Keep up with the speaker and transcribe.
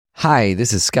Hi,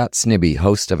 this is Scott Snibbe,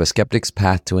 host of A Skeptic's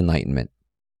Path to Enlightenment.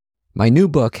 My new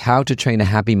book, How to Train a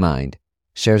Happy Mind,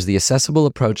 shares the accessible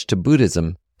approach to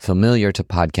Buddhism familiar to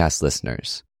podcast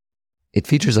listeners. It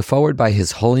features a foreword by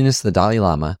His Holiness the Dalai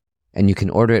Lama, and you can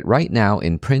order it right now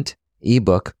in print,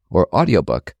 ebook, or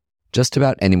audiobook, just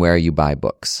about anywhere you buy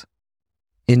books.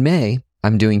 In May,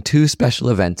 I'm doing 2 special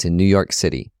events in New York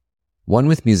City, one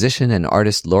with musician and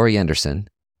artist Laurie Anderson,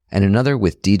 and another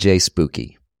with DJ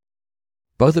Spooky.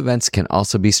 Both events can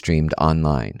also be streamed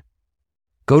online.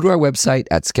 Go to our website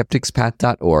at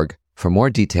skepticspath.org for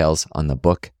more details on the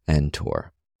book and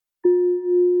tour.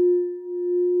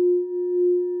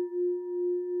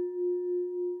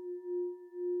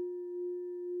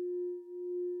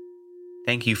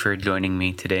 Thank you for joining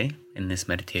me today in this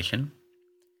meditation.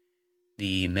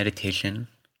 The meditation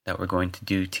that we're going to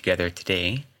do together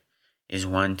today is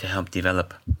one to help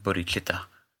develop bodhicitta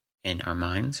in our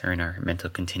minds or in our mental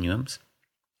continuums.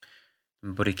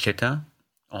 Bodhicitta,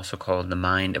 also called the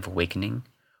mind of awakening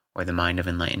or the mind of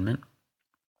enlightenment,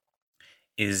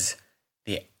 is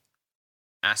the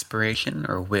aspiration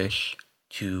or wish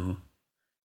to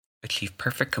achieve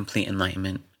perfect, complete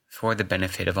enlightenment for the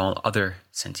benefit of all other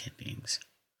sentient beings.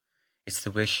 It's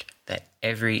the wish that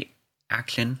every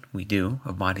action we do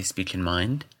of body, speech, and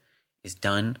mind is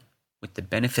done with the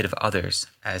benefit of others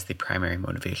as the primary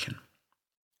motivation.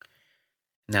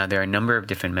 Now, there are a number of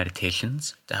different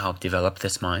meditations to help develop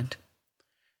this mind.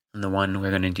 And the one we're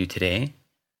going to do today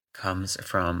comes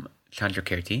from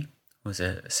Chandrakirti, who was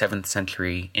a 7th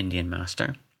century Indian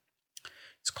master.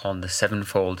 It's called the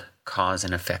Sevenfold Cause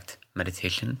and Effect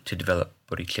Meditation to develop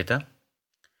bodhicitta.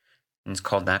 And it's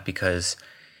called that because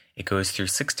it goes through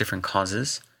 6 different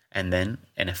causes and then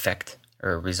an effect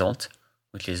or a result,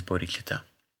 which is bodhicitta.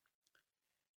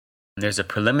 And there's a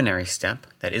preliminary step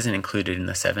that isn't included in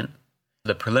the 7.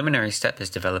 The preliminary step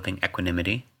is developing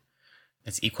equanimity.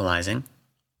 That's equalizing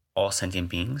all sentient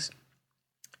beings.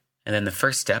 And then the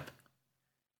first step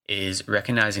is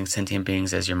recognizing sentient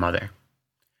beings as your mother.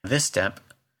 This step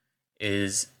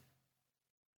is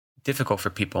difficult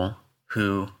for people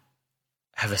who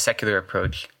have a secular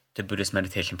approach to Buddhist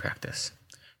meditation practice.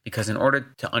 Because in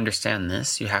order to understand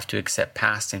this, you have to accept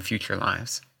past and future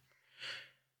lives.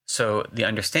 So the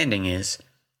understanding is,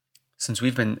 since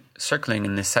we've been circling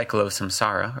in this cycle of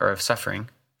samsara, or of suffering,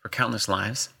 for countless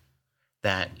lives,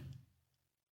 that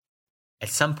at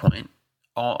some point,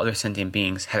 all other sentient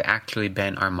beings have actually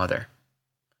been our mother.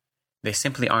 They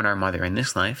simply aren't our mother in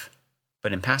this life,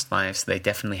 but in past lives, they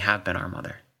definitely have been our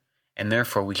mother. And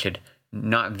therefore, we should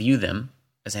not view them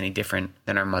as any different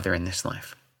than our mother in this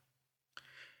life.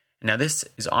 Now, this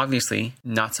is obviously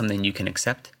not something you can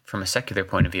accept from a secular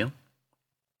point of view.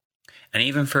 And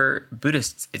even for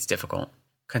Buddhists, it's difficult.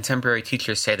 Contemporary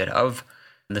teachers say that of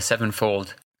the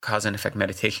 7-fold cause and effect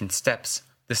meditation steps,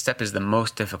 this step is the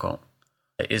most difficult.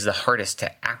 It is the hardest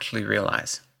to actually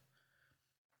realize.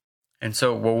 And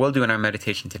so what we'll do in our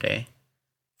meditation today,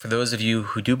 for those of you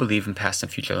who do believe in past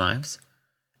and future lives,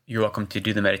 you're welcome to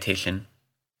do the meditation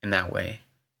in that way,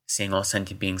 seeing all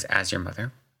sentient beings as your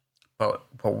mother. But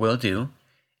what we'll do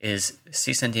is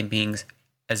see sentient beings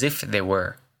as if they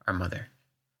were our mother.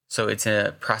 So it's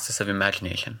a process of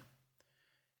imagination.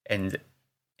 And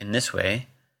in this way,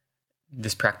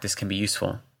 this practice can be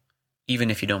useful,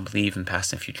 even if you don't believe in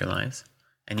past and future lives,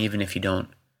 and even if you don't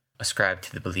ascribe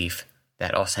to the belief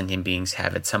that all sentient beings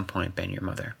have at some point been your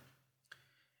mother.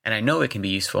 And I know it can be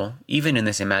useful, even in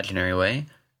this imaginary way,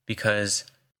 because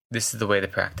this is the way the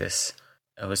practice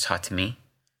was taught to me.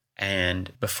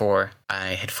 And before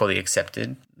I had fully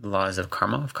accepted the laws of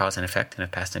karma, of cause and effect, and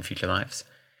of past and future lives.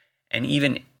 And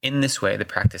even in this way, the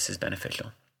practice is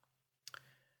beneficial.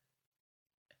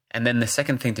 And then the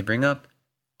second thing to bring up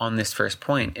on this first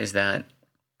point is that,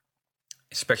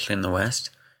 especially in the West,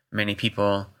 many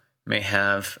people may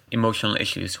have emotional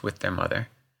issues with their mother.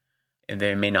 And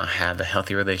they may not have a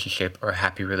healthy relationship or a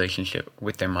happy relationship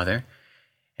with their mother.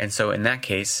 And so in that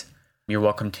case, you're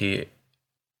welcome to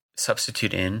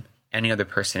substitute in any other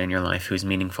person in your life who's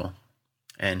meaningful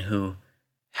and who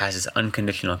has this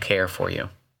unconditional care for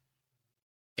you.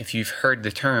 If you've heard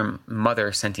the term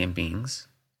mother sentient beings,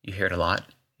 you hear it a lot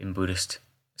in Buddhist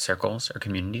circles or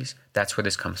communities, that's where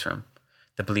this comes from.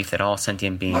 The belief that all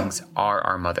sentient beings are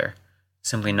our mother,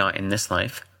 simply not in this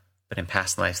life, but in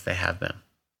past lives they have been.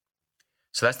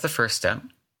 So that's the first step,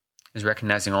 is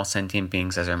recognizing all sentient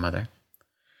beings as our mother.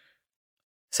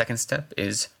 Second step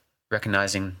is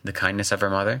recognizing the kindness of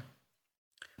our mother.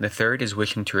 The third is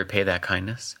wishing to repay that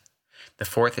kindness. The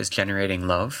fourth is generating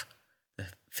love. The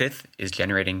fifth is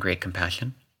generating great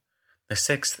compassion. The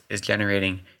sixth is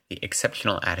generating the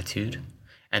exceptional attitude.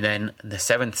 And then the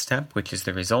seventh step, which is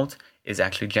the result, is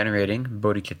actually generating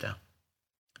bodhicitta.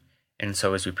 And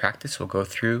so as we practice, we'll go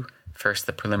through first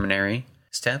the preliminary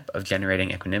step of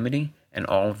generating equanimity and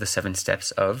all of the 7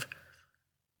 steps of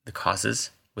the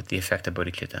causes with the effect of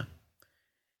bodhicitta.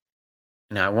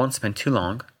 Now, I won't spend too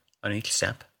long on each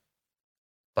step,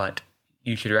 but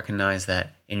you should recognize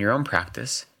that in your own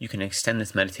practice, you can extend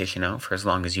this meditation out for as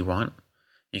long as you want.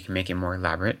 You can make it more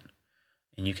elaborate,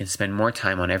 and you can spend more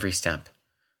time on every step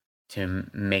to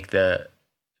make the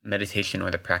meditation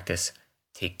or the practice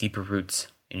take deeper roots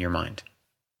in your mind.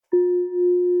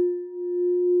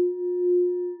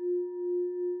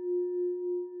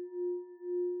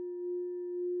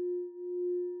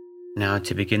 Now,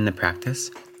 to begin the practice,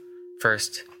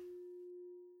 first,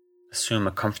 assume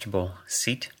a comfortable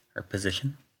seat or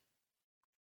position.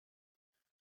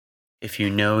 If you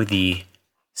know the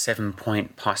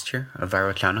 7-point posture of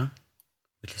Vairocana,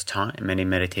 which is taught in many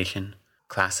meditation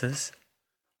classes,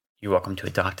 you're welcome to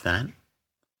adopt that.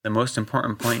 The most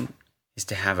important point is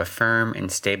to have a firm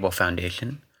and stable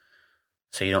foundation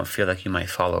so you don't feel like you might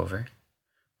fall over,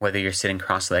 whether you're sitting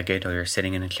cross-legged or you're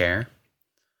sitting in a chair.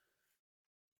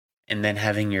 And then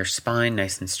having your spine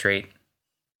nice and straight,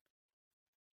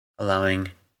 allowing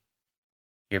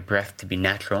your breath to be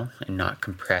natural and not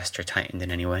compressed or tightened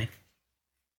in any way.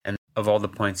 And of all the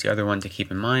points, the other one to keep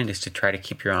in mind is to try to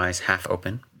keep your eyes half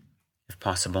open, if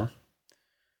possible.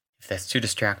 If that's too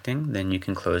distracting, then you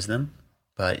can close them,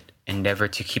 but endeavor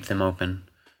to keep them open,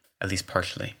 at least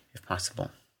partially, if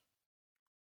possible.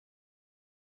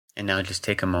 And now just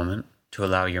take a moment to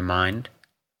allow your mind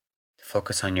to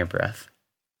focus on your breath,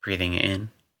 breathing in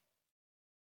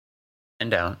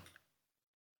and out,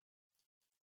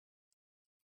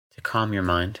 to calm your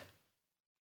mind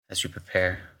as you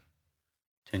prepare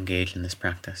to engage in this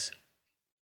practice.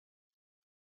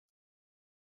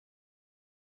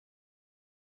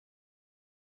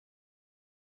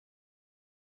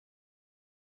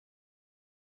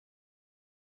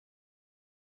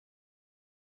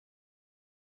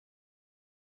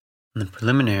 The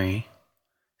preliminary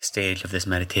stage of this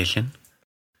meditation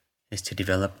is to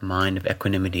develop a mind of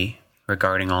equanimity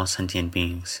regarding all sentient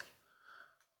beings,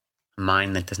 a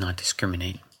mind that does not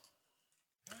discriminate.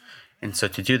 And so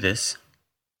to do this,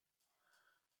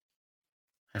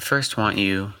 I first want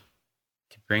you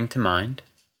to bring to mind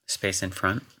the space in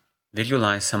front,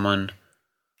 visualize someone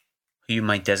who you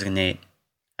might designate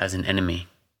as an enemy,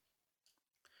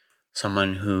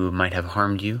 someone who might have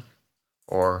harmed you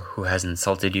or who has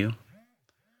insulted you,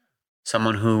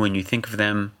 someone who, when you think of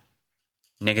them,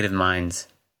 negative minds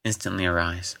instantly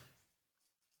arise.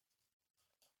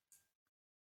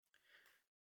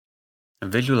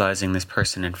 And visualizing this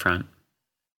person in front,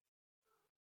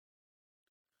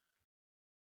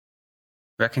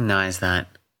 recognize that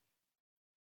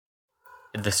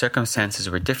if the circumstances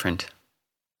were different,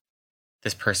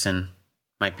 this person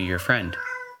might be your friend.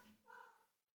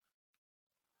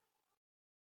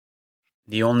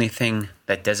 The only thing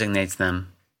that designates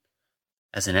them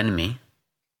as an enemy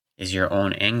is your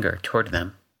own anger toward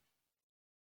them.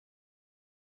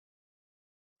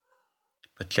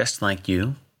 But just like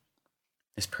you,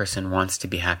 this person wants to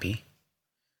be happy.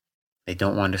 They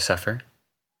don't want to suffer.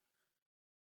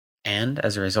 And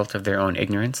as a result of their own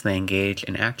ignorance, they engage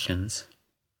in actions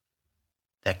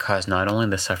that cause not only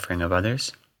the suffering of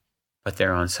others, but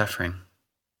their own suffering.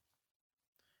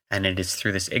 And it is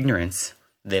through this ignorance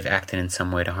they've acted in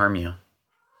some way to harm you.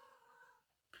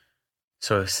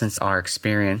 So since our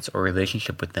experience or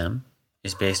relationship with them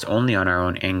is based only on our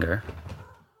own anger,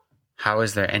 how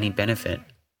is there any benefit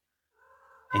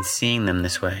in seeing them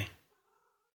this way?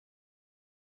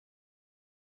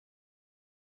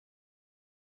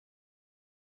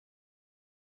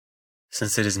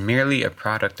 Since it is merely a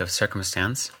product of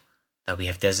circumstance that we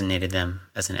have designated them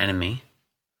as an enemy,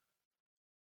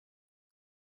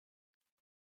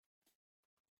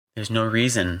 there's no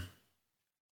reason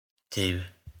to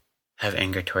have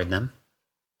anger toward them,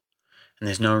 and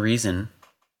there's no reason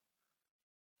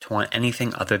to want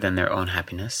anything other than their own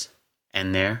happiness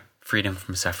and their freedom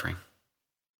from suffering.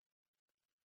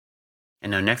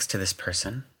 And now next to this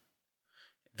person,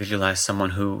 visualize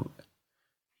someone who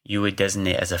you would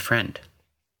designate as a friend,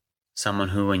 someone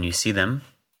who, when you see them,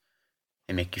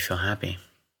 they make you feel happy.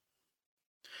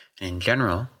 And in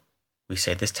general, we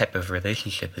say this type of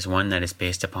relationship is one that is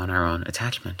based upon our own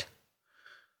attachment.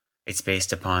 It's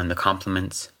based upon the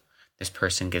compliments this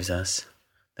person gives us,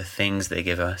 the things they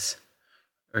give us,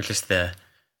 or just the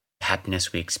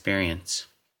happiness we experience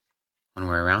when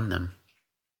we're around them.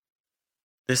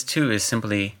 This too is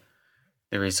simply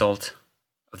the result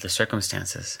of the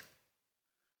circumstances.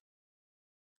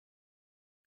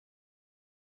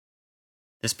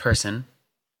 This person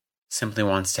simply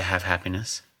wants to have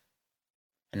happiness,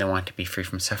 and they want to be free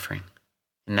from suffering.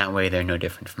 In that way, they're no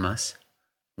different from us,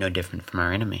 no different from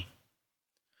our enemy.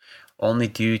 Only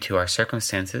due to our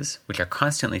circumstances, which are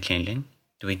constantly changing,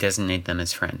 do we designate them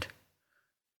as friend.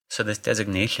 So this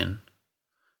designation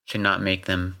should not make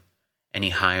them any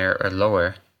higher or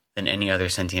lower than any other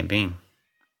sentient being.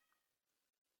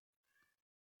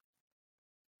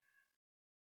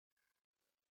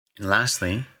 And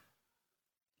lastly,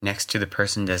 next to the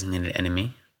person designated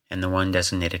enemy and the one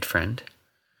designated friend,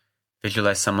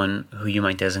 visualize someone who you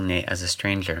might designate as a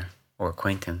stranger or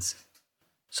acquaintance.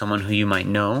 Someone who you might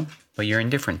know, but you're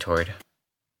indifferent toward.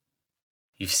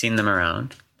 You've seen them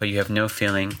around, but you have no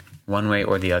feeling one way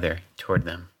or the other toward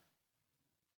them.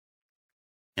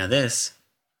 Now this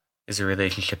is a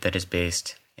relationship that is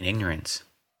based in ignorance.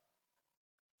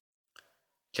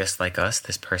 Just like us,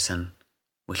 this person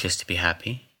wishes to be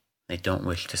happy. They don't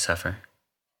wish to suffer.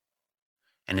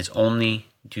 And it's only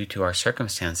due to our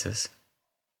circumstances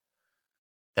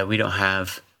that we don't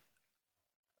have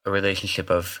a relationship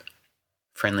of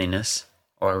friendliness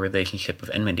or a relationship of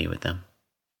enmity with them.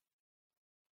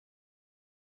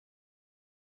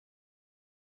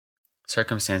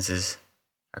 Circumstances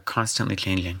are constantly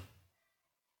changing.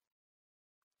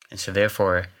 And so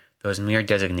therefore, those mere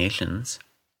designations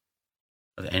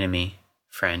of enemy,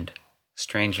 friend,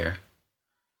 stranger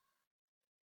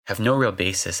have no real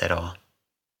basis at all.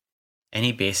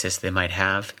 Any basis they might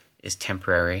have is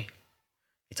temporary,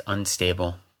 it's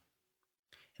unstable,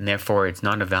 and therefore it's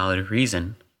not a valid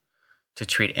reason to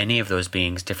treat any of those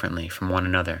beings differently from one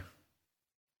another.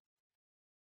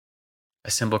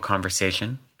 A simple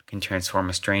conversation can transform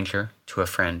a stranger to a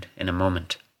friend in a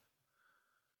moment.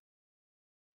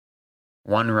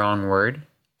 One wrong word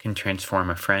can transform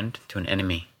a friend to an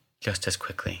enemy just as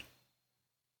quickly.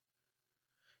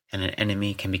 And an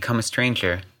enemy can become a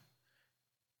stranger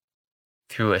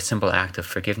through a simple act of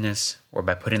forgiveness, or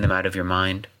by putting them out of your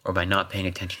mind, or by not paying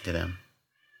attention to them.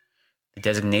 The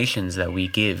designations that we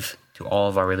give to all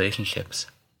of our relationships,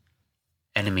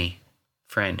 enemy,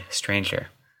 friend, stranger,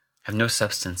 have no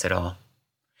substance at all.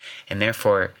 And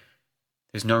therefore,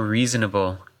 there's no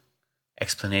reasonable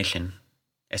explanation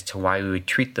as to why we would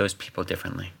treat those people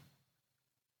differently.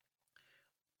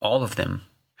 All of them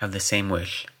have the same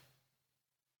wish: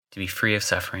 to be free of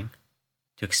suffering,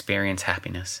 to experience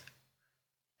happiness.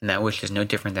 And that wish is no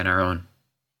different than our own.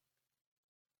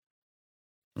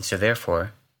 And so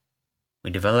therefore, we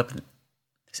develop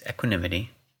this equanimity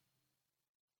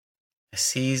that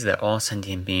sees that all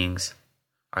sentient beings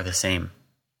are the same,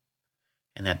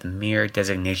 and that the mere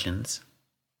designations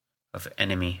of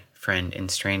enemy, friend, and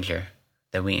stranger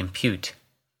that we impute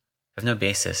have no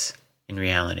basis in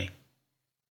reality.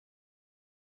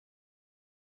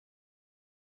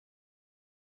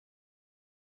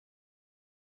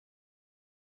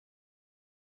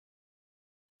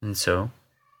 And so,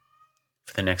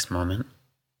 for the next moment,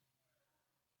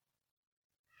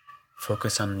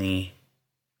 focus on the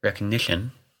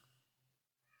recognition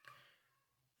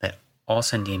that all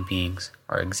sentient beings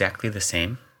are exactly the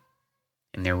same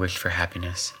in their wish for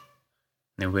happiness,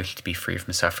 in their wish to be free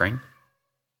from suffering.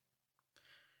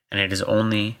 And it is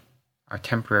only our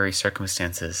temporary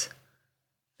circumstances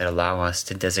that allow us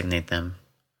to designate them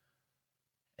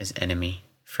as enemy,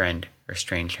 friend, or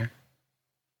stranger.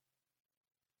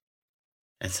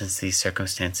 And since these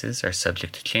circumstances are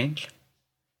subject to change,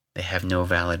 they have no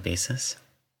valid basis,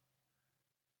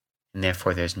 and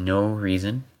therefore there's no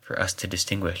reason for us to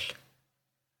distinguish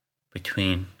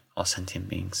between all sentient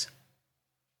beings,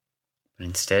 but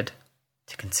instead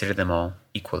to consider them all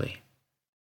equally.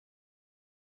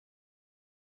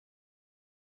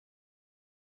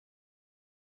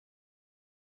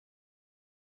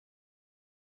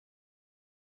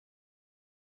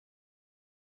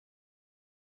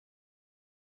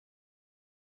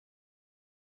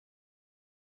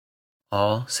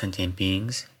 All sentient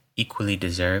beings equally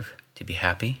deserve to be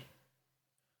happy,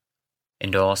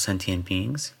 and all sentient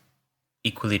beings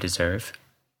equally deserve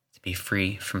to be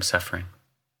free from suffering.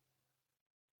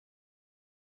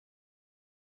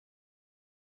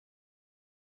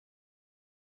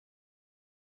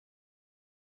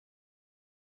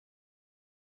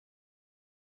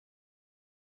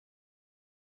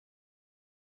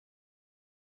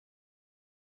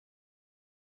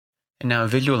 And now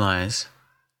visualize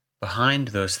behind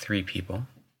those three people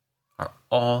are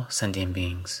all sentient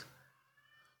beings.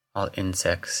 All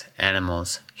insects,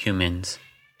 animals, humans,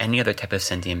 any other type of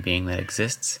sentient being that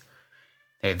exists,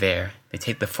 they're there. They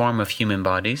take the form of human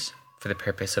bodies for the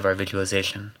purpose of our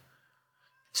visualization.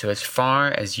 So as far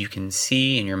as you can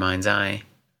see in your mind's eye,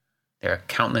 There are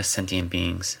countless sentient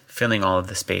beings filling all of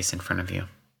the space in front of you.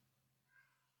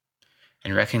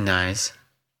 And recognize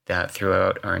that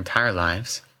throughout our entire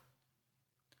lives,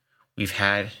 we've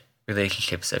had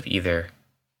relationships of either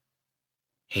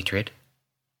hatred,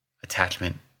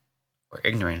 attachment, or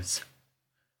ignorance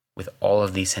with all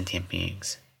of these sentient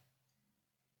beings.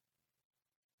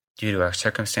 Due to our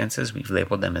circumstances, we've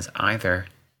labeled them as either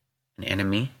an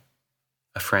enemy,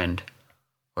 a friend,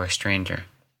 or a stranger.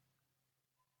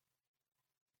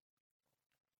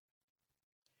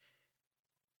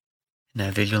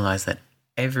 Now visualize that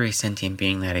every sentient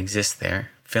being that exists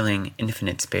there, filling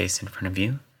infinite space in front of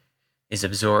you, is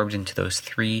absorbed into those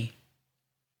three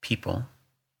people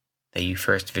that you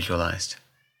first visualized.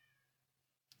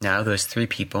 Now those three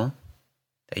people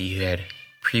that you had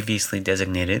previously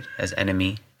designated as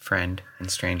enemy, friend, and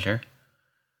stranger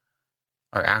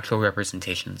are actual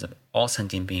representations of all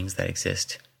sentient beings that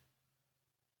exist,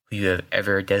 who you have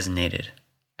ever designated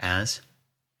as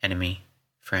enemy,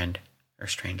 friend, or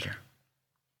stranger.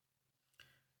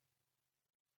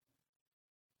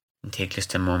 And take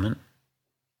just a moment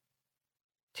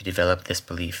to develop this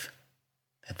belief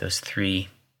that those three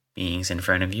beings in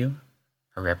front of you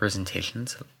are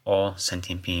representations of all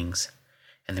sentient beings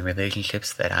and the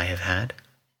relationships that I have had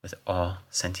with all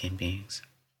sentient beings.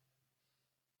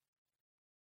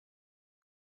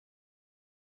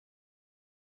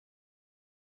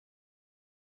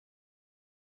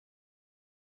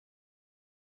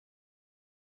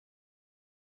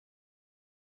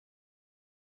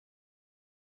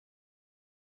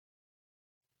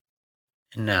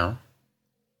 And now,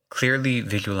 clearly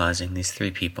visualizing these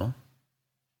three people,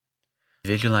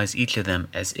 visualize each of them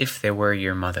as if they were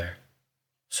your mother,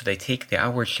 so they take the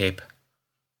outward shape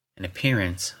and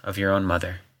appearance of your own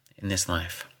mother in this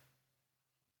life.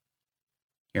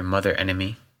 Your mother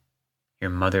enemy, your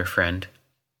mother friend,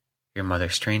 your mother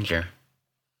stranger.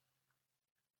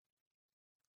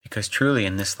 Because truly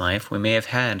in this life, we may have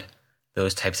had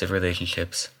those types of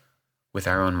relationships with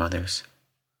our own mothers,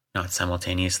 not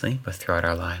simultaneously, but throughout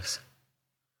our lives.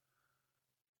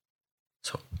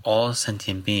 So all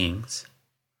sentient beings,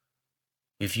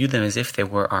 we view them as if they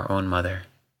were our own mother.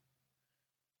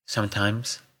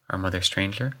 Sometimes our mother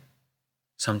stranger,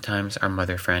 sometimes our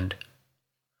mother friend,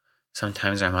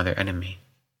 sometimes our mother enemy,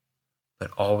 but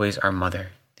always our mother,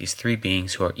 these three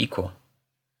beings who are equal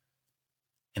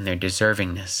in their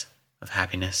deservingness of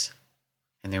happiness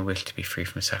and their wish to be free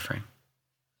from suffering.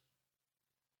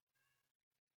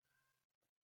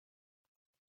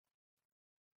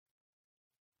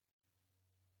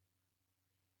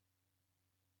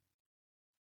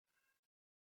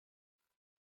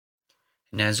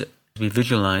 And as we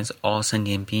visualize all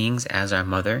sentient beings as our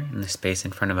mother in the space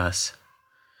in front of us,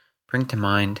 bring to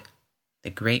mind the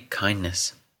great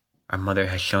kindness our mother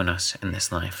has shown us in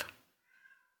this life.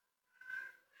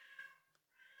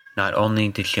 Not only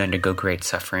did she undergo great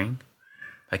suffering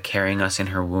by carrying us in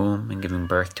her womb and giving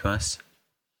birth to us,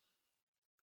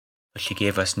 but she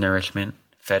gave us nourishment,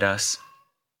 fed us,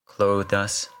 clothed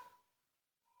us.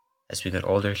 As we got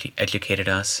older, she educated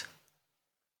us,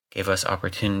 gave us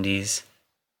opportunities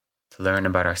to learn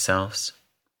about ourselves,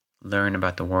 learn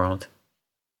about the world.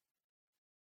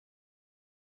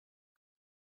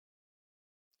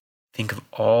 Think of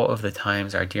all of the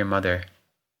times our dear mother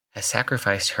has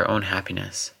sacrificed her own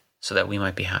happiness so that we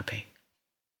might be happy.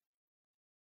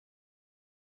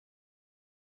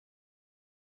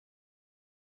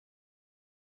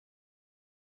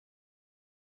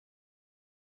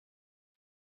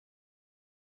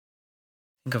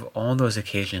 Think of all those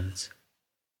occasions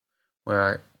where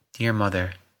our dear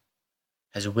mother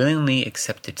has willingly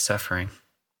accepted suffering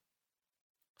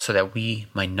so that we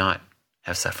might not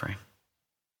have suffering.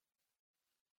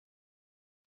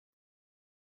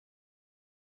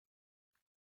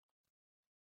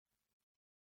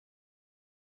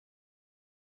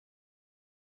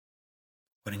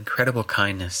 What incredible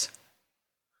kindness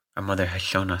our mother has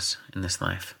shown us in this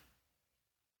life.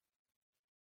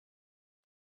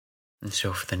 And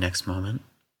so for the next moment,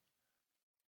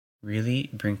 really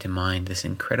bring to mind this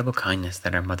incredible kindness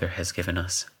that our mother has given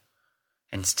us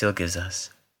and still gives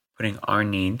us, putting our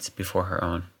needs before her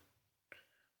own,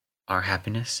 our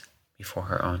happiness before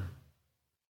her own.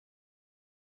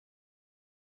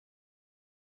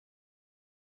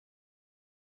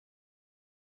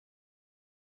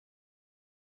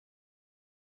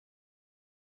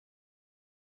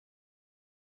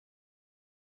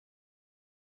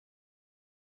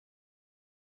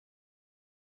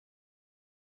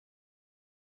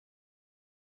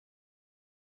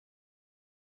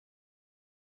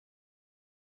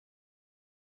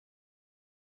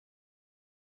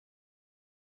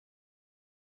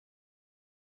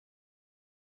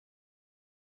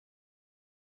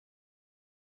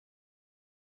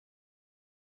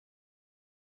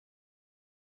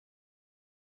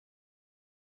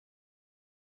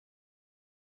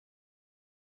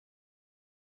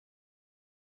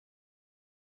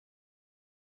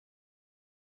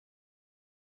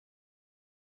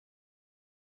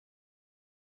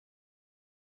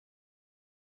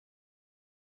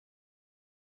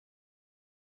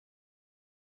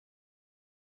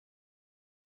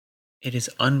 It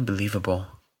is unbelievable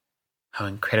how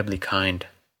incredibly kind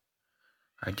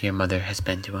our dear mother has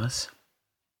been to us,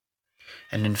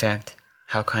 and in fact,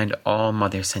 how kind all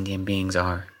mother sentient beings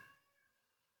are.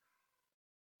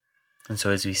 And so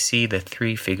as we see the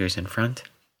three figures in front,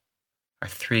 our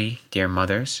three dear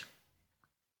mothers,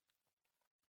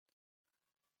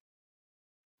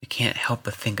 we can't help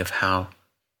but think of how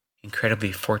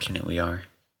incredibly fortunate we are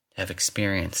to have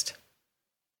experienced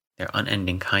their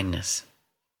unending kindness.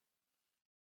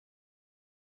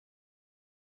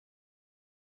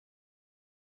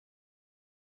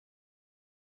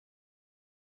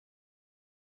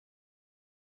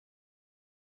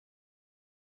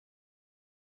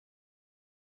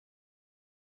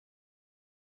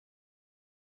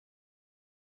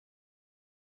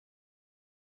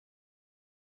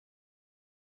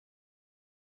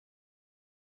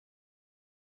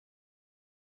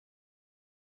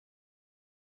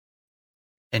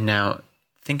 And now,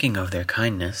 thinking of their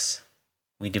kindness,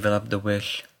 we develop the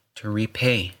wish to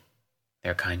repay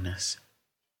their kindness.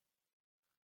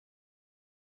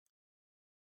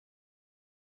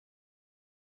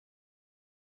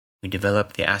 We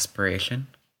develop the aspiration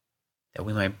that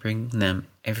we might bring them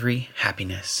every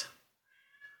happiness,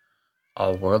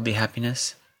 all worldly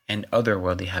happiness and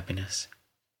otherworldly happiness.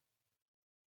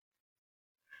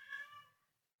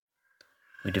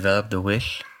 We develop the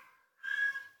wish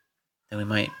that we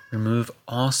might remove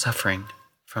all suffering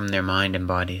from their mind and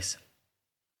bodies.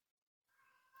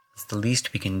 It's the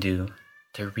least we can do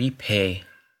to repay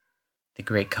the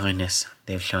great kindness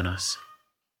they've shown us.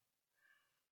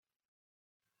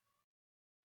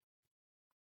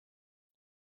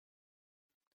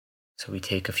 So we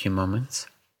take a few moments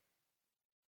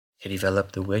to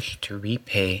develop the wish to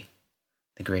repay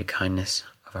the great kindness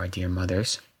of our dear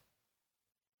mothers.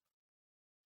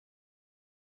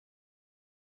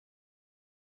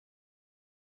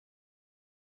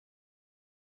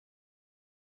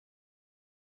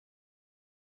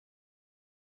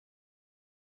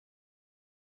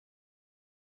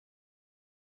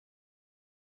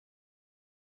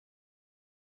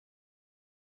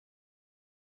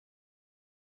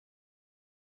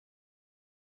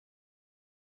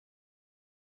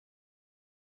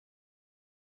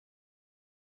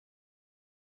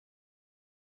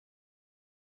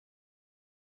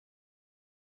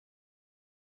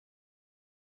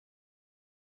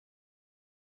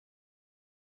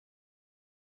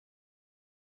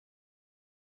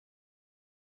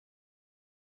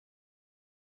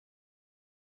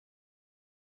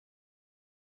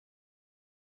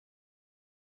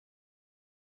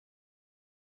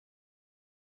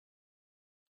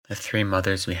 The three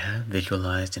mothers we have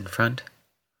visualized in front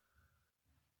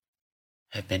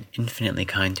have been infinitely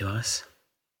kind to us,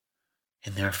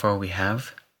 and therefore we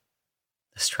have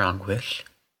the strong wish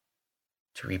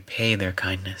to repay their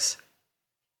kindness.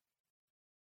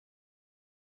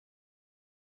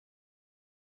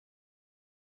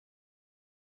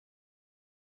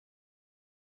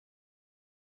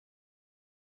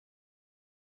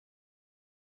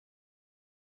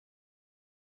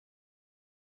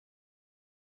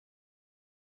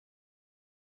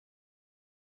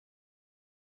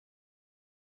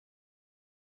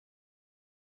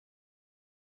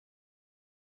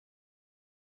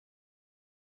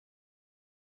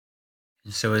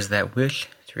 And so as that wish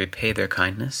to repay their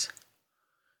kindness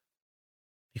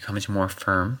becomes more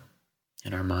firm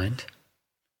in our mind,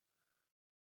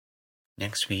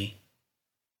 next we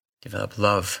develop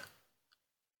love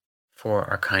for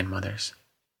our kind mothers.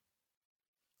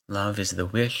 Love is the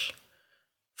wish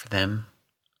for them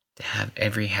to have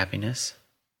every happiness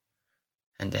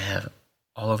and to have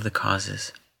all of the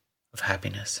causes of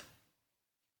happiness.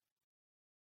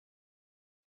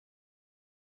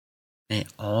 May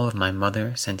all of my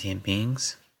mother sentient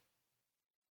beings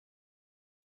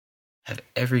have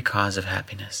every cause of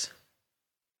happiness,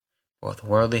 both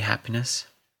worldly happiness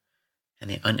and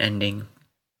the unending,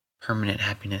 permanent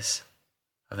happiness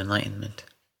of enlightenment.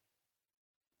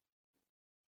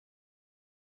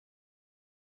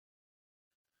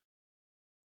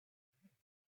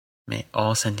 May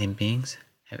all sentient beings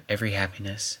have every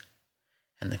happiness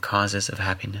and the causes of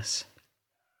happiness.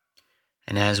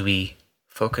 And as we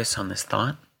focus on this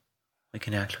thought, we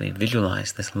can actually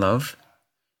visualize this love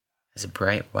as a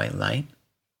bright white light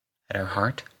at our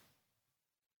heart,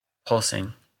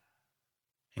 pulsing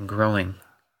and growing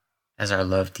as our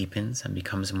love deepens and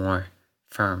becomes more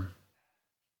firm.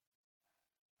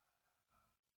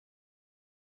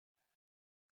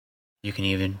 You can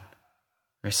even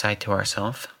recite to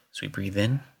ourselves as we breathe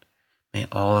in, may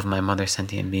all of my mother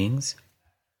sentient beings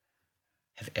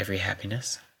have every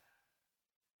happiness.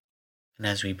 And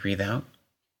as we breathe out,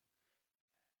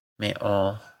 may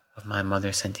all of my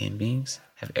mother sentient beings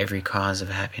have every cause of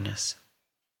happiness.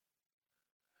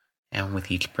 And with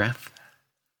each breath,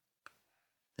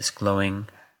 this glowing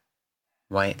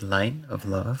white light of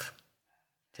love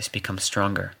just becomes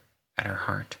stronger at our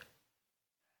heart.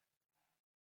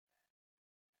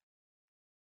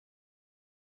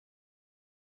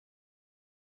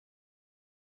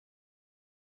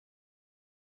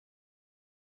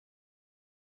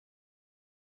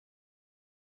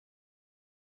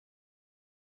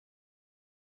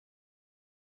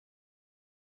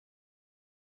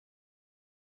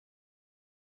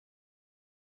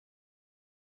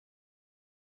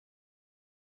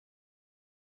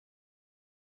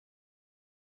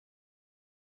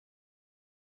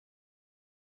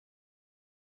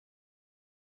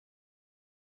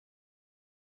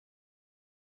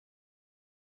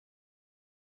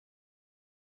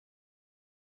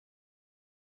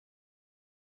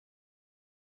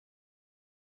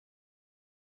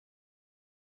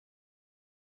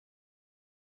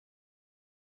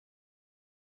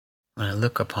 When I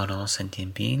look upon all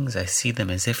sentient beings, I see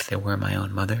them as if they were my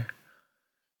own mother.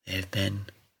 They have been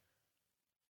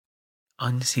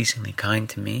unceasingly kind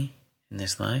to me in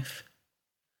this life,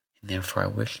 and therefore I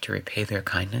wish to repay their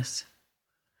kindness,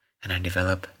 and I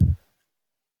develop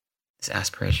this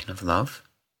aspiration of love,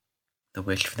 the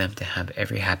wish for them to have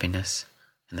every happiness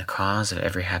and the cause of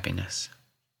every happiness.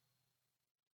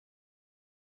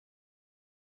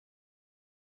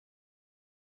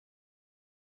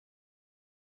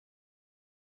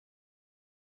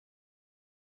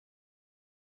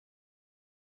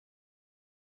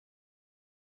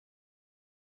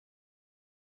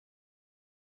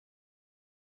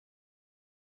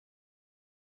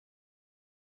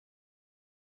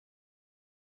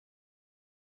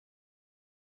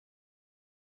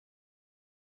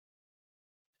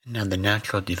 Now the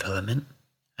natural development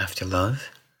after love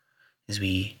is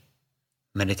we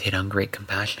meditate on great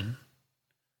compassion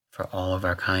for all of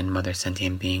our kind mother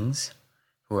sentient beings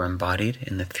who are embodied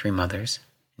in the three mothers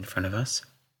in front of us.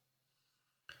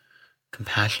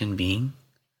 Compassion being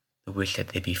the wish that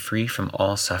they be free from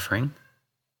all suffering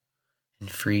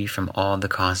and free from all the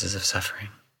causes of suffering.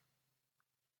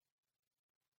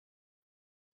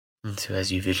 And so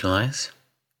as you visualize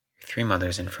your three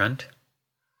mothers in front,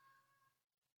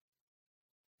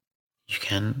 you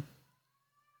can,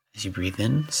 as you breathe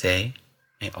in, say,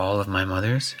 "May all of my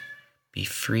mothers be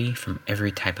free from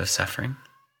every type of suffering."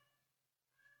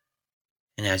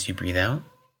 And as you breathe out,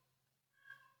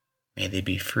 may they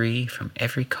be free from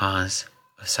every cause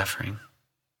of suffering.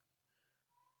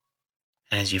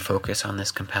 And as you focus on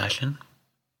this compassion,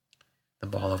 the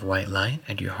ball of white light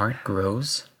at your heart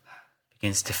grows,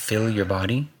 begins to fill your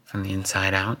body from the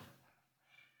inside out.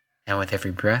 And with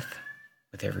every breath,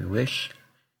 with every wish,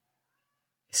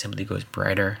 it simply goes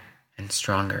brighter and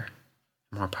stronger,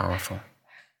 more powerful.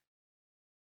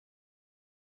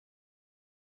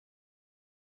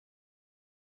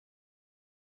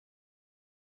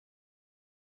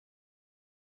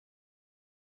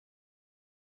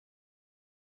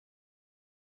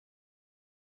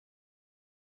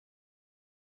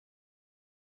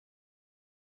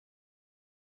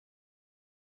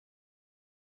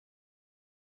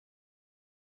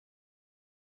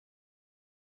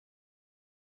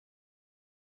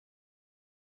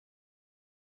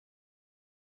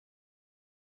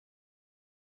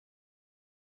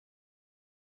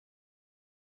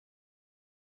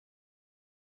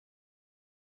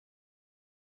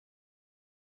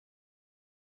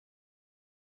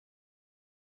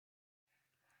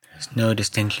 There's no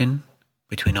distinction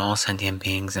between all sentient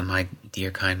beings and my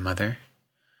dear kind mother.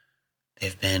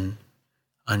 They've been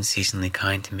unceasingly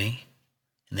kind to me,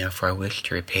 and therefore I wish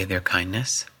to repay their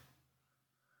kindness.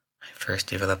 I first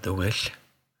developed the wish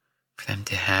for them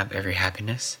to have every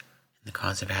happiness and the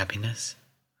cause of happiness,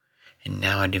 and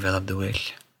now I develop the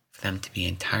wish for them to be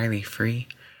entirely free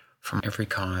from every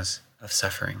cause of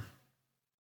suffering.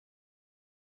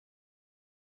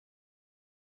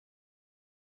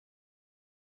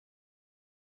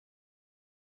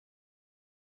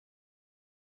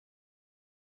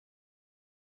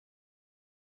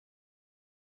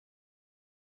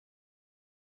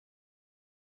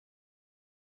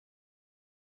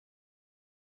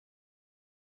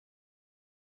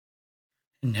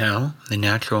 Now, the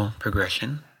natural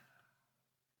progression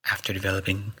after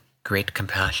developing great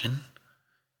compassion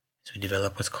is we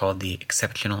develop what's called the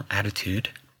exceptional attitude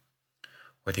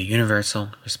or the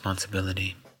universal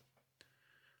responsibility.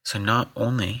 So not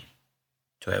only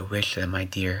do I wish that my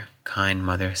dear, kind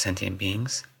mother sentient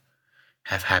beings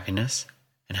have happiness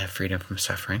and have freedom from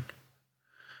suffering,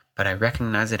 but I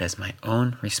recognize it as my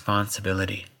own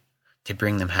responsibility to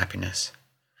bring them happiness,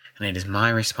 and it is my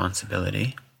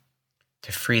responsibility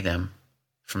to free them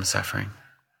from suffering.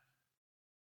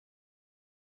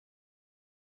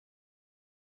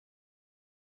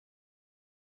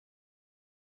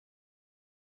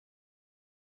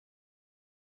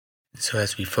 So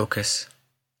as we focus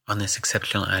on this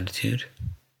exceptional attitude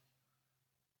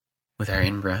with our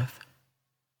in-breath,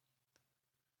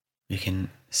 we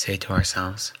can say to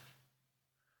ourselves,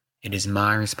 it is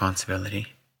my responsibility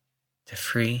to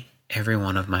free every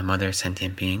one of my mother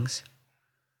sentient beings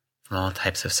from all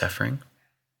types of suffering.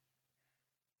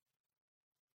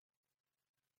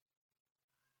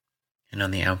 And on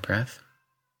the out-breath,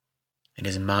 it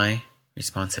is my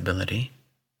responsibility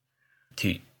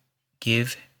to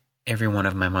give every one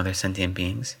of my mother sentient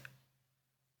beings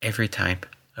every type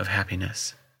of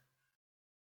happiness.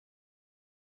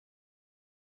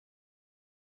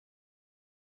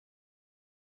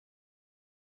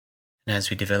 And as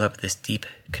we develop this deep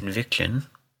conviction,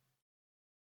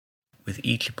 with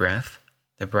each breath,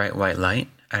 the bright white light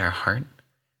at our heart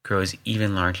grows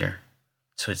even larger,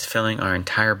 so it's filling our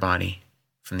entire body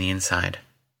from the inside.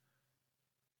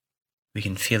 We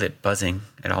can feel it buzzing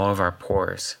at all of our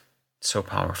pores. It's so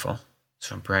powerful,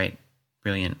 so bright,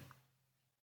 brilliant.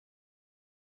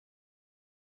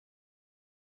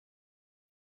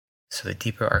 So the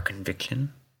deeper our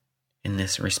conviction in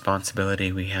this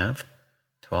responsibility we have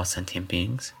to all sentient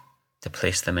beings, to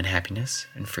place them in happiness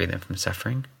and free them from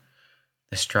suffering,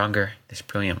 the stronger this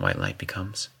brilliant white light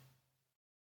becomes.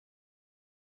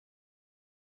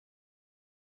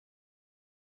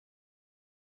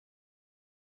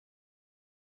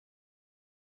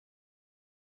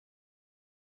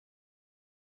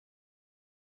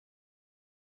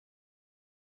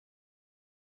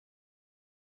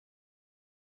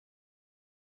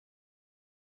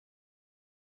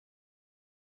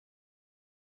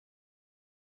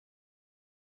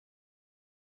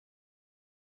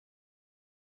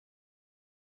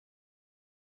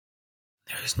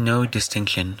 There is no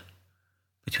distinction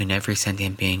between every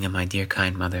sentient being and my dear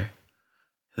kind mother,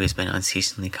 who has been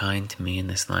unceasingly kind to me in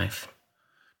this life.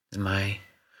 It is my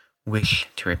wish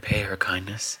to repay her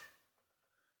kindness,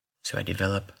 so I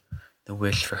develop the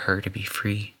wish for her to be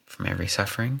free from every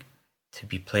suffering, to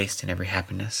be placed in every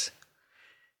happiness,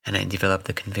 and I develop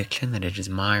the conviction that it is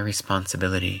my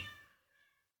responsibility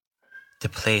to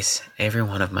place every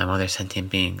one of my mother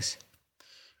sentient beings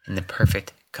in the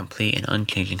perfect, complete, and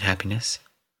unchanging happiness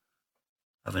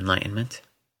of enlightenment,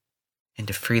 and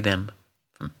to free them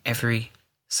from every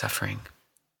suffering,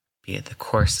 be it the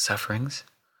coarse sufferings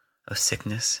of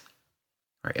sickness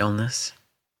or illness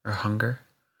or hunger,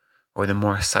 or the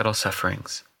more subtle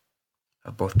sufferings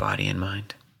of both body and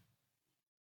mind.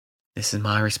 This is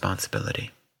my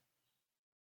responsibility.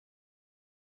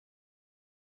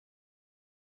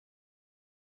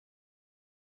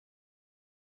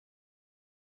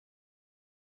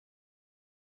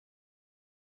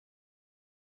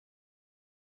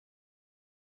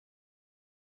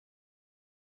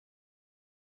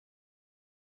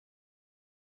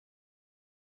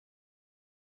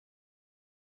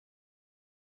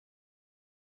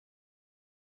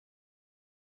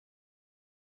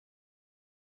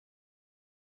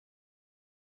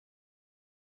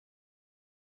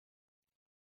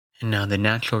 And now the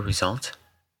natural result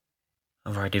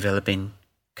of our developing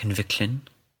conviction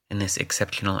in this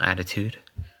exceptional attitude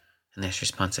and this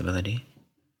responsibility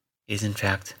is in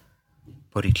fact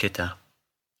bodhicitta.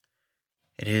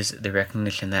 It is the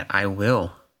recognition that I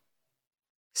will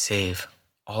save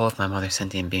all of my mother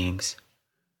sentient beings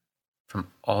from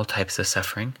all types of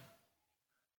suffering,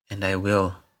 and I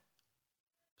will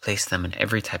place them in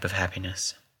every type of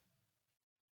happiness.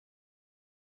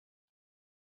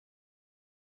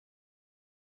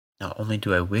 Not only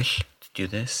do I wish to do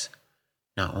this,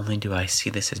 not only do I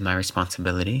see this as my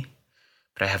responsibility,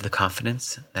 but I have the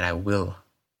confidence that I will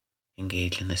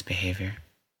engage in this behavior.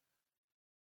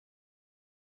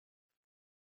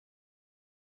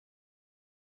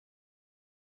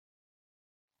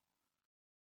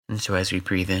 And so as we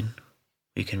breathe in,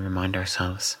 we can remind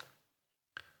ourselves,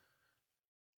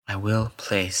 I will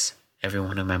place every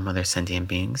one of my mother sentient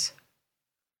beings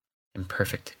in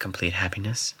perfect, complete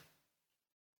happiness.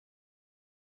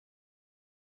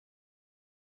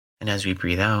 And as we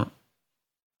breathe out,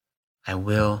 I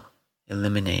will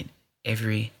eliminate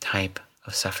every type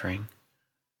of suffering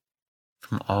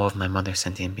from all of my mother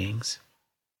sentient beings.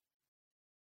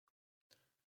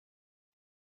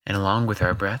 And along with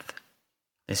our breath,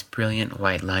 this brilliant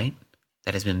white light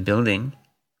that has been building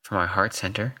from our heart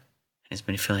center and has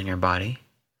been filling our body,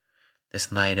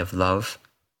 this light of love,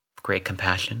 of great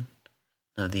compassion,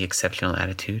 of the exceptional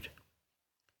attitude,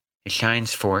 It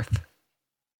shines forth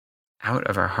out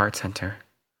of our heart center,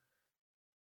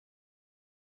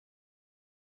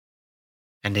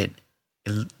 and it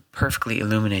perfectly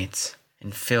illuminates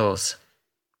and fills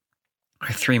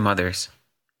our three mothers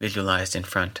visualized in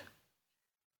front: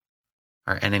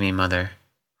 our enemy mother,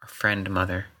 our friend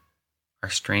mother, our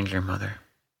stranger mother.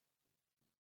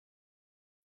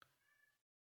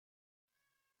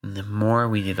 And the more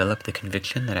we develop the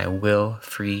conviction that I will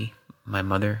free my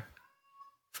mother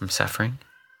from suffering,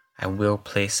 I will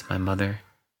place my mother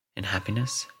in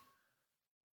happiness,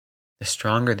 the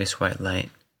stronger this white light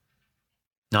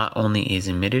not only is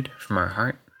emitted from our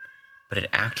heart, but it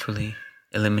actually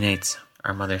eliminates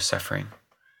our mother's suffering.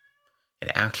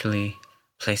 It actually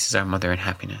places our mother in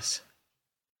happiness.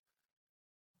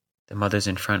 The mothers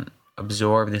in front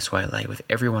absorb this white light with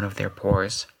every one of their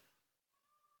pores.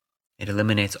 It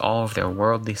eliminates all of their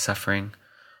worldly suffering,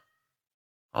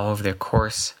 all of their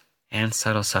coarse and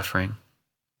subtle suffering,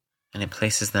 and it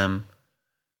places them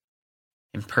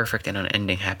in perfect and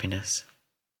unending happiness.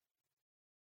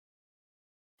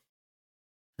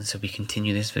 And so we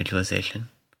continue this visualization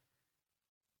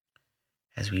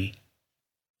as we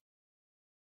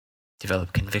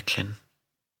develop conviction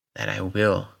that I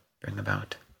will bring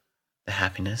about the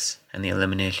happiness and the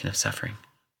elimination of suffering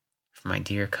for my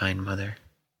dear, kind mother.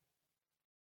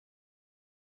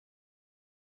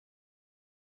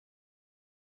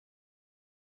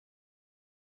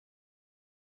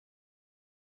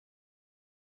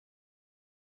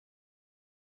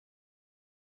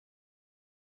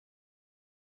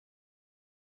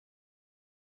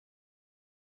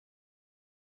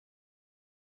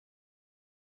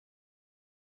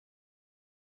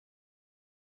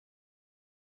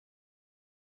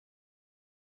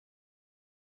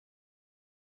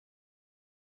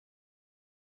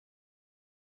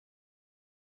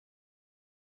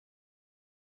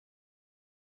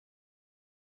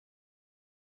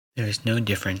 There is no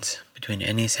difference between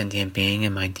any sentient being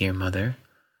and my dear mother,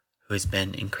 who has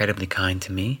been incredibly kind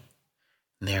to me,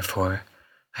 and therefore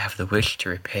I have the wish to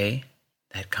repay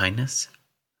that kindness.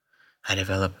 I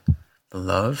develop the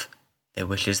love that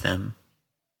wishes them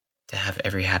to have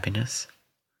every happiness,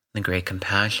 the great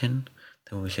compassion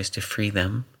that wishes to free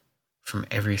them from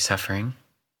every suffering,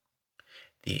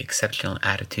 the exceptional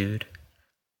attitude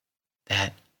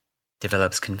that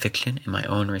develops conviction in my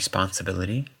own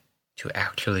responsibility to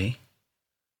actually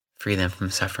free them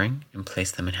from suffering and place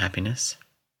them in happiness.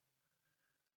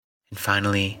 And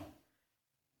finally,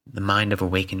 the mind of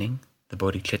awakening, the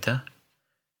bodhicitta,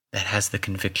 that has the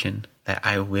conviction that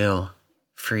I will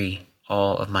free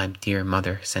all of my dear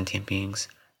mother sentient beings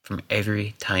from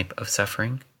every type of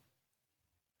suffering,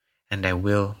 and I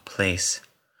will place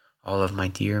all of my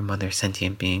dear mother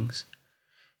sentient beings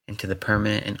into the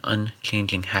permanent and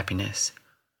unchanging happiness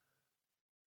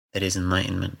that is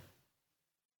enlightenment.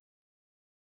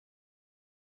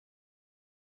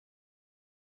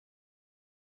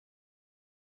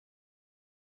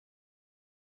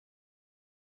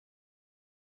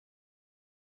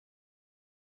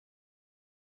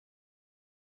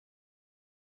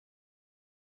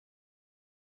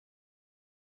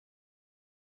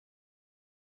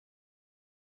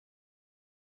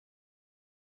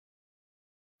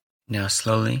 Now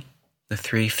slowly, the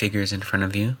three figures in front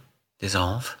of you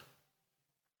dissolve,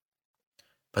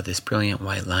 but this brilliant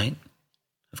white light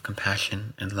of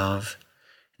compassion and love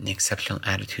and the exceptional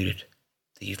attitude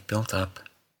that you've built up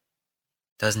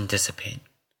doesn't dissipate.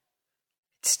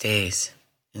 It stays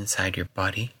inside your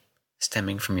body,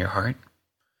 stemming from your heart,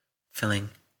 filling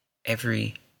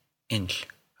every inch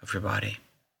of your body,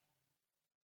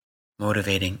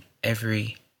 motivating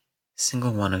every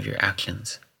single one of your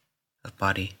actions of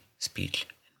body, speech,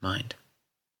 and mind.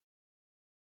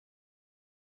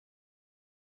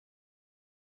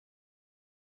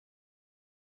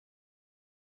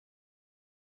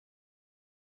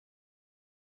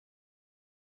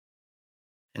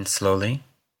 And slowly,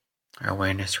 our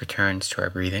awareness returns to our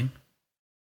breathing.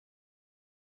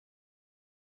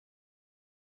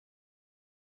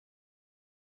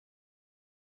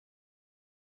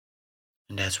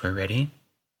 And as we're ready,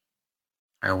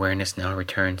 our awareness now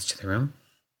returns to the room.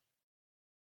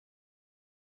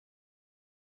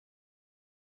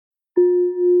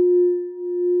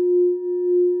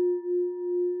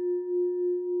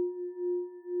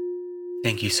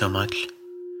 Thank you so much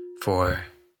for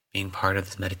being part of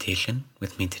this meditation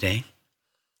with me today.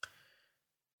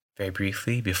 Very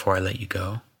briefly, before I let you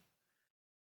go,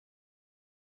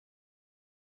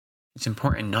 it's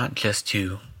important not just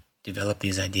to develop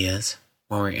these ideas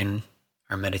when we're in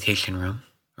our meditation room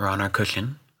or on our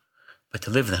cushion, but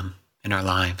to live them in our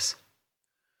lives.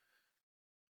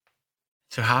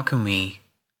 So how can we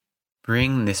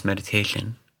bring this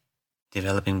meditation,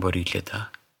 developing bodhicitta,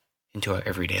 into our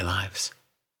everyday lives?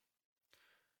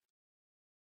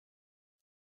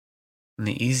 And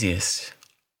the easiest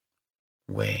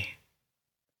way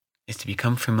is to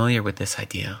become familiar with this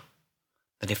idea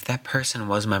that if that person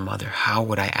was my mother, how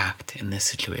would I act in this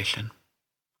situation?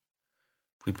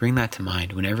 We bring that to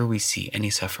mind whenever we see any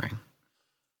suffering.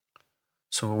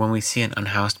 So when we see an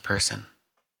unhoused person,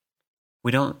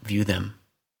 we don't view them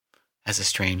as a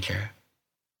stranger.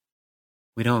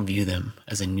 We don't view them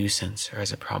as a nuisance or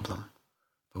as a problem.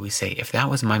 But we say, if that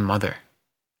was my mother,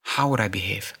 how would I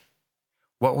behave?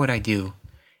 What would I do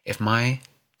if my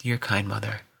dear kind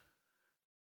mother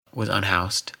was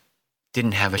unhoused,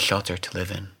 didn't have a shelter to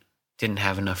live in, didn't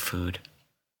have enough food,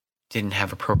 didn't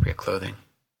have appropriate clothing?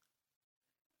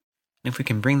 And if we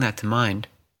can bring that to mind,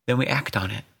 then we act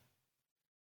on it.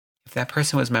 If that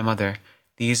person was my mother,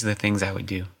 these are the things I would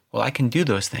do. Well, I can do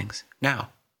those things now.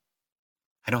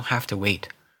 I don't have to wait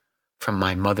from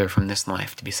my mother from this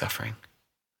life to be suffering.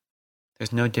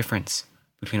 There's no difference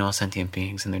between all sentient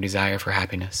beings and their desire for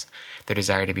happiness, their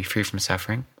desire to be free from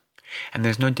suffering, and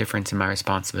there's no difference in my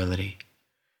responsibility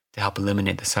to help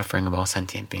eliminate the suffering of all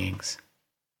sentient beings.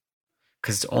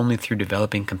 Because it's only through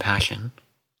developing compassion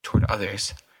toward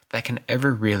others that I can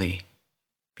ever really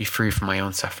be free from my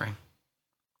own suffering.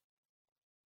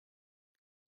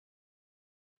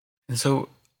 And so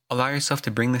allow yourself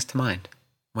to bring this to mind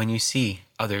when you see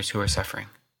others who are suffering.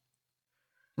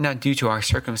 Not due to our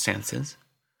circumstances,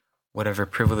 whatever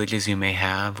privileges you may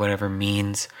have, whatever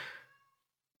means,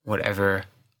 whatever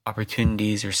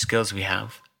opportunities or skills we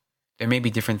have, there may be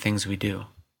different things we do.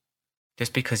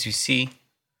 Just because you see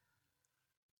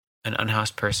an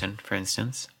unhoused person, for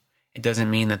instance, it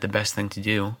doesn't mean that the best thing to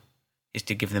do is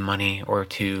to give them money or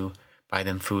to buy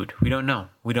them food. We don't know.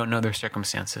 We don't know their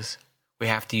circumstances. We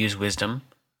have to use wisdom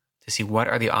to see what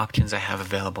are the options I have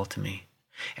available to me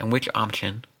and which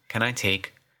option can I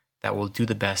take that will do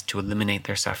the best to eliminate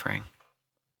their suffering.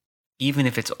 Even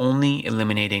if it's only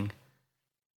eliminating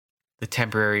the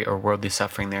temporary or worldly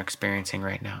suffering they're experiencing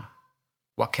right now.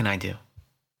 What can I do?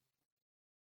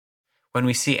 When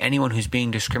we see anyone who's being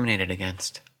discriminated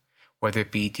against, whether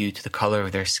it be due to the color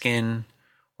of their skin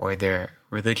or their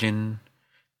religion,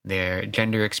 their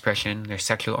gender expression, their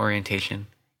sexual orientation,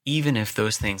 even if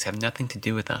those things have nothing to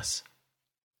do with us,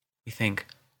 we think,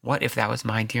 what if that was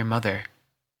my dear mother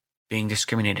being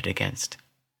discriminated against?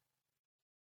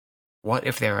 What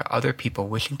if there are other people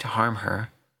wishing to harm her,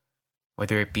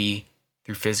 whether it be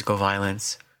through physical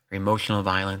violence or emotional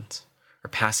violence or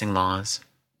passing laws?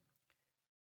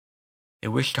 They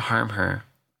wish to harm her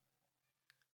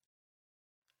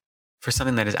for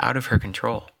something that is out of her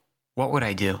control. What would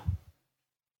I do?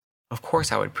 Of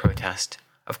course I would protest.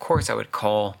 Of course I would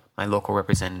call my local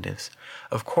representatives.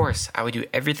 Of course I would do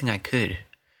everything I could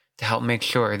to help make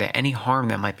sure that any harm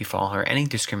that might befall her, any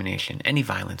discrimination, any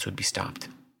violence would be stopped.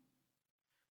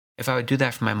 If I would do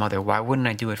that for my mother, why wouldn't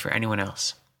I do it for anyone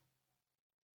else?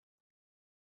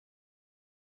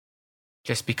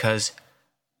 Just because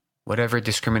whatever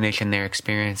discrimination they're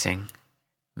experiencing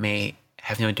may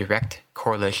have no direct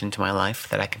correlation to my life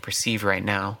that I can perceive right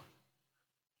now,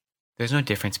 there's no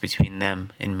difference between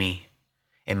them and me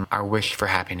in our wish for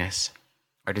happiness,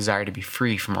 our desire to be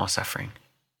free from all suffering.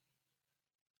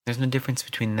 There's no difference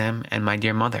between them and my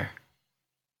dear mother.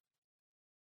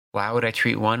 Why would I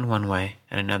treat one way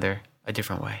and another a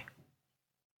different way?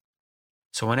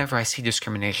 So whenever I see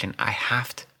discrimination, I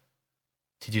have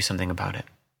to do something about it.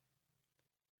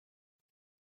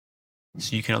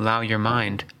 So you can allow your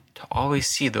mind to always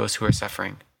see those who are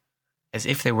suffering as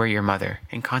if they were your mother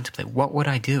and contemplate, what would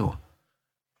I do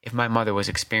if my mother was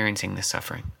experiencing this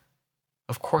suffering?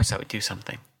 Of course I would do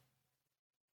something.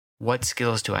 What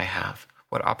skills do I have?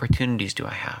 What opportunities do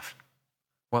I have?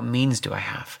 What means do I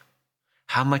have?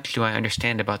 How much do I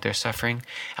understand about their suffering,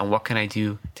 and what can I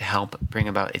do to help bring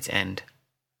about its end?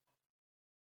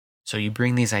 So you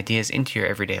bring these ideas into your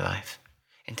everyday life,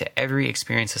 into every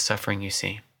experience of suffering you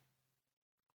see.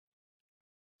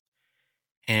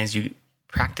 And as you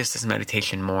practice this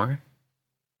meditation more,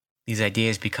 these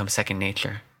ideas become second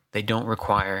nature. They don't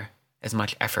require as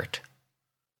much effort.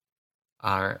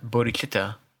 Our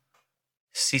bodhicitta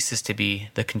ceases to be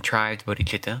the contrived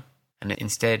bodhicitta, and it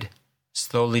instead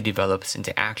slowly develops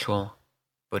into actual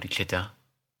bodhicitta,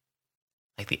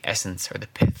 like the essence or the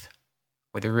pith,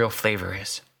 where the real flavor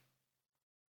is.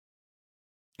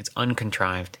 It's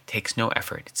uncontrived, takes no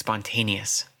effort, it's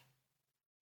spontaneous.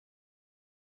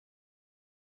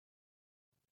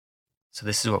 So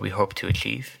this is what we hope to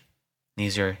achieve.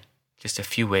 These are just a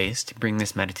few ways to bring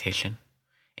this meditation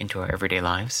into our everyday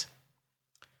lives.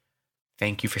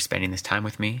 Thank you for spending this time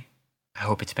with me. I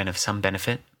hope it's been of some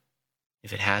benefit.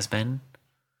 If it has been,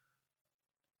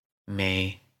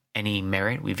 may any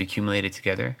merit we've accumulated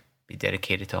together be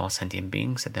dedicated to all sentient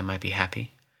beings, that they might be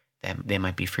happy, that they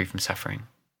might be free from suffering.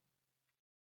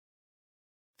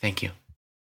 Thank you.